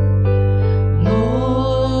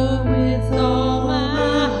 Lord, with all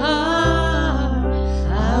my heart.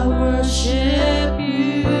 I worship you.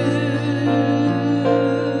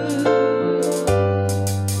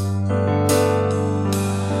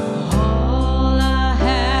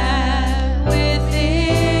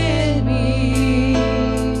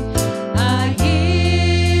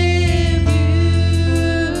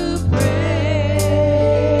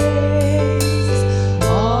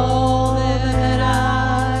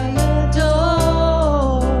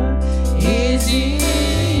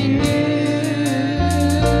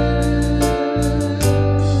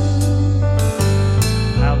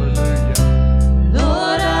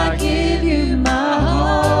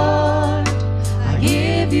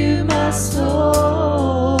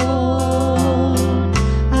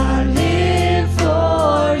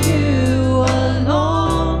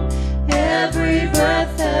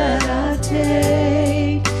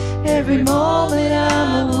 Every moment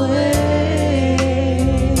I'm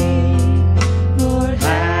away, Lord,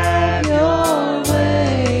 have your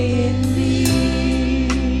way in me.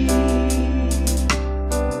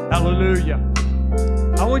 Hallelujah.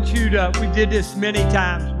 I want you to, we did this many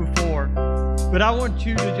times before, but I want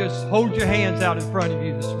you to just hold your hands out in front of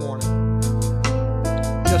you this morning.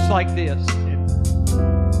 Just like this. And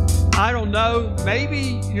I don't know,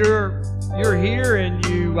 maybe you're here and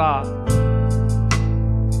you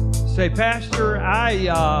say, Pastor, I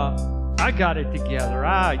got it together.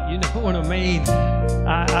 You know what I mean?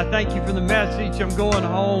 I thank you for the message. I'm going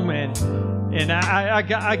home and I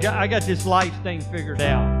got this life thing figured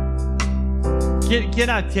out. Can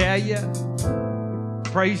I tell you?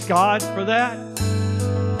 Praise God for that.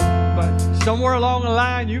 But somewhere along the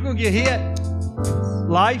line, you're going to get hit.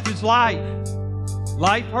 Life is life.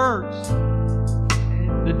 Life hurts.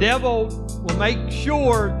 And the devil will make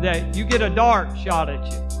sure that you get a dart shot at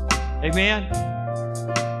you. Amen.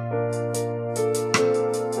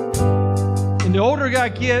 And the older I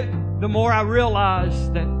get, the more I realize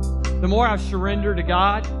that the more I surrender to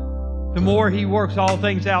God, the more He works all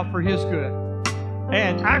things out for His good.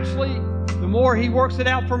 And actually, the more He works it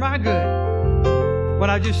out for my good when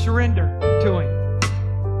I just surrender to Him.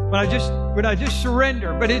 When I just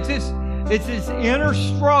surrender. But it's this inner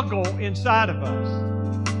struggle inside of us.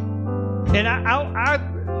 And I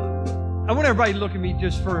want everybody to look at me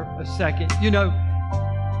just for a second. You know,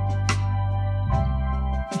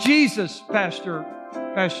 Jesus, Pastor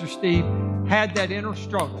Steve, had that inner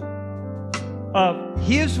struggle of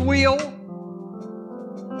His will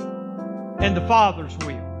and the Father's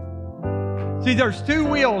will. See, there's two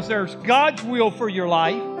wills. There's God's will for your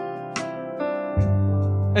life,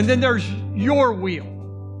 and then there's your will.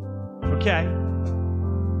 Okay?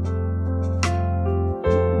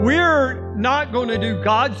 We're not going to do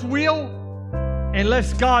God's will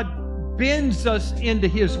unless God bends us into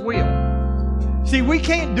His will. See, we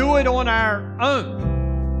can't do it on our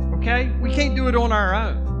own. okay? We can't do it on our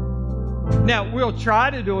own. Now, we'll try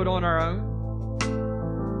to do it on our own.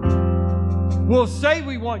 We'll say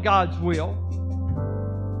we want God's will,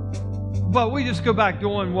 but we just go back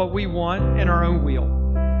doing what we want in our own will.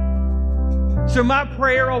 So my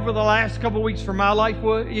prayer over the last couple of weeks for my life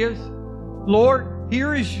is, Lord,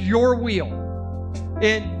 here is your will.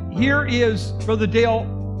 And here is, Brother Dale,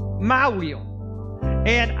 my will.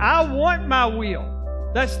 And I want my will.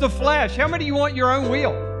 That's the flesh. How many of you want your own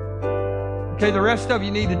will? Okay, the rest of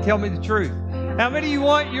you need to tell me the truth. How many of you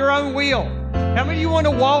want your own will? How many of you want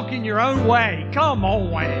to walk in your own way? Come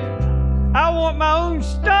on. I want my own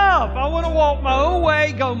stuff. I want to walk my own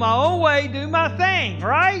way, go my own way, do my thing,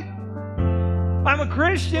 right? I'm a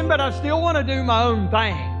Christian, but I still want to do my own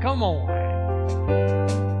thing. Come on.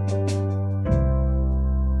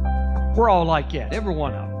 We're all like that, every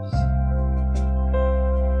one of us.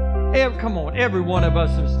 Come on, every one of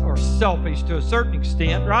us are selfish to a certain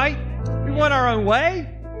extent, right? We want our own way.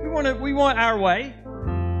 We want our way.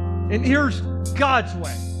 And here's God's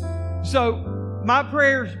way. So my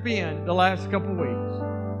prayer's been the last couple of weeks,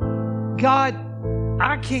 God,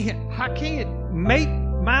 I can't make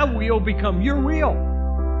my will become your will.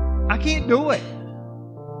 I can't do it.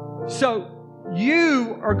 So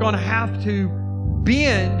you are going to have to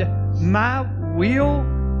bend my will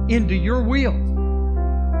into your will.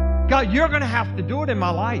 God, you're going to have to do it in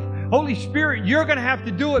my life. Holy Spirit, you're going to have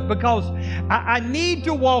to do it because I need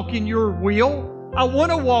to walk in your will. I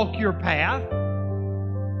want to walk your path.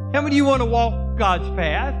 How many of you want to walk God's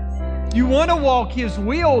path? You want to walk His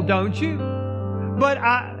will, don't you? But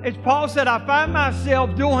as Paul said, I find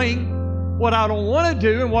myself doing what I don't want to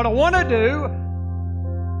do, and what I want to do,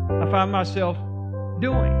 I find myself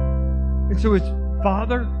doing. And so it's,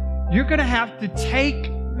 Father, you're going to have to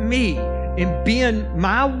take me and bend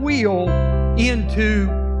my will into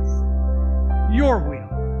your will,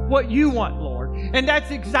 what you want, Lord. And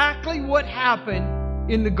that's exactly what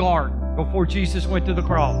happened in the garden before Jesus went to the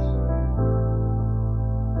cross.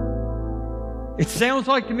 It sounds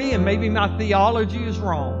like to me, and maybe my theology is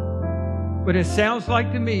wrong, but it sounds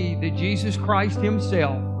like to me that Jesus Christ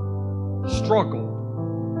Himself struggled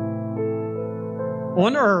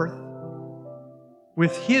on earth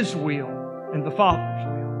with His will and the Father's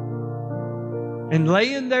will. And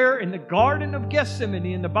laying there in the Garden of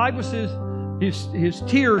Gethsemane, and the Bible says his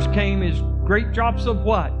tears came as great drops of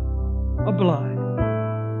what? Of blood.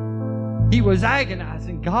 He was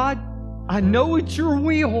agonizing. God, I know it's your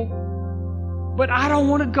will, but I don't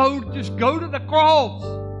want to just go to the cross.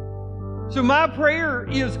 So my prayer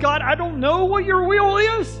is, God, I don't know what your will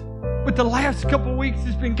is, but the last couple of weeks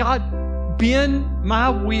has been, God, bend my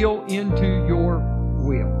will into your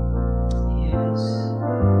will. Yes.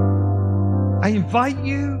 I invite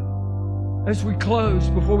you, as we close,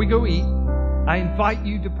 before we go eat, I invite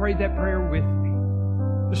you to pray that prayer with me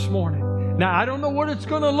this morning. Now, I don't know what it's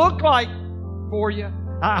going to look like for you.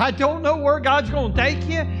 I don't know where God's going to take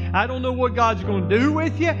you. I don't know what God's going to do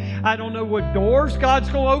with you. I don't know what doors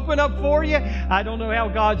God's going to open up for you. I don't know how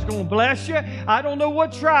God's going to bless you. I don't know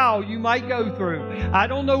what trial you might go through. I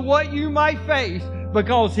don't know what you might face,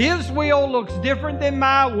 because His will looks different than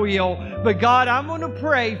my will. But God, I'm going to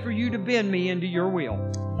pray for you to bend me into your will.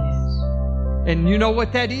 Yes. And you know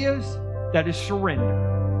what that is? That is surrender.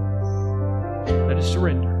 That is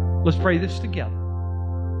surrender. Let's pray this together.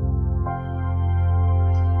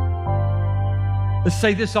 Let's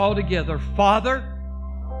say this all together. Father,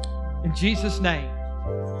 in Jesus' name,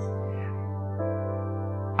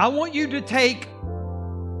 I want you to take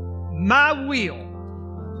my will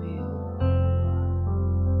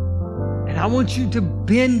and I want you to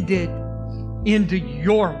bend it into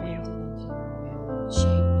your will. Shape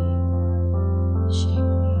me.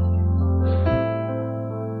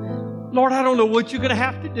 Lord, I don't know what you're going to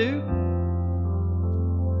have to do.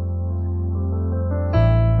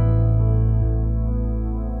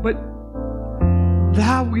 But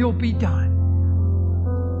thy will be done.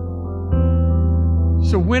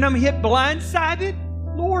 So when I'm hit blindsided,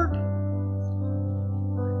 Lord,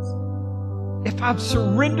 if I've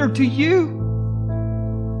surrendered to you,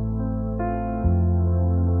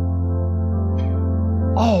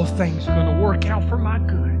 all things are going to work out for my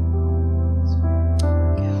good.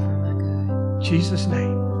 In Jesus'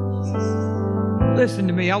 name. Listen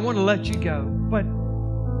to me, I want to let you go, but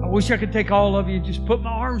I wish I could take all of you and just put my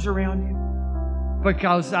arms around you,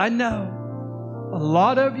 because I know a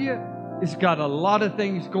lot of you has got a lot of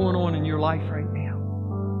things going on in your life right now.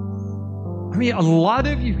 I mean, a lot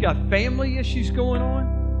of you've got family issues going on.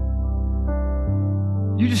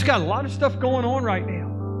 You just got a lot of stuff going on right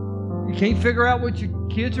now. You can't figure out what your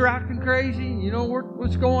kids are acting crazy. You know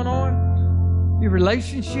what's going on. your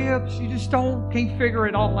relationships, you just can't figure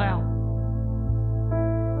it all out.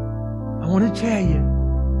 I want to tell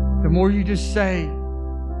you, the more you just say,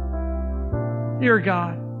 Dear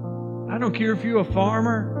God, I don't care if you're a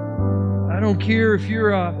farmer. I don't care if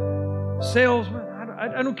you're a salesman.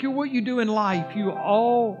 I don't care what you do in life. You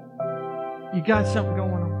got something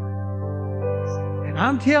going on. And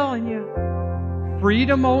I'm telling you,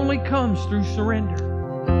 freedom only comes through surrender.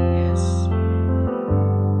 Yes.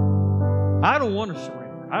 I don't want to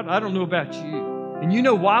surrender. I don't know about you. And you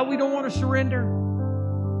know why we don't want to surrender?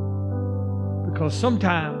 Because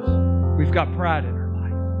sometimes we've got pride in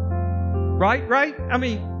our life. Right? I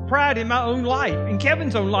mean, pride in my own life, in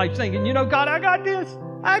Kevin's own life, thinking, you know, God, I got this.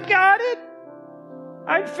 I got it.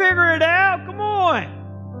 I can figure it out. Come on.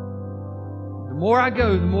 The more I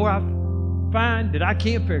go, the more I find that I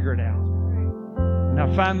can't figure it out. And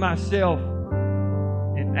I find myself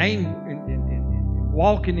in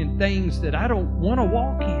walking in things that I don't want to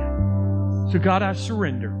walk in. So God, I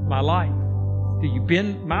surrender my life to you.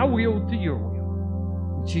 Bend my will to your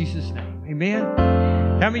will. In Jesus' name. Amen.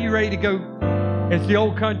 How many of you ready to go? As the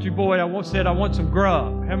old country boy said, I want some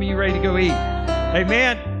grub. How many of you ready to go eat?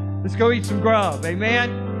 Amen. Let's go eat some grub.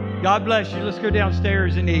 Amen. God bless you. Let's go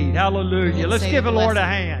downstairs and eat. Hallelujah. Let's give the Lord a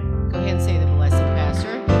hand. Go ahead and say the blessing,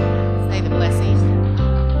 Pastor. Say the blessing.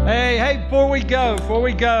 Hey, before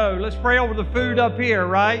we go, let's pray over the food up here,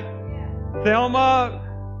 right? Thelma,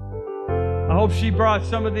 I hope she brought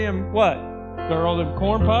some of them, what? They're all them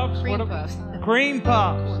corn puffs? Cream puffs. Cream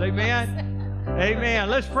puffs. Amen. Amen.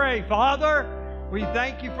 Let's pray. Father, we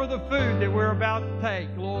thank you for the food that we're about to take.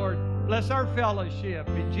 Lord, bless our fellowship.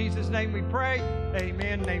 In Jesus' name we pray.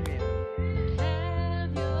 Amen and amen.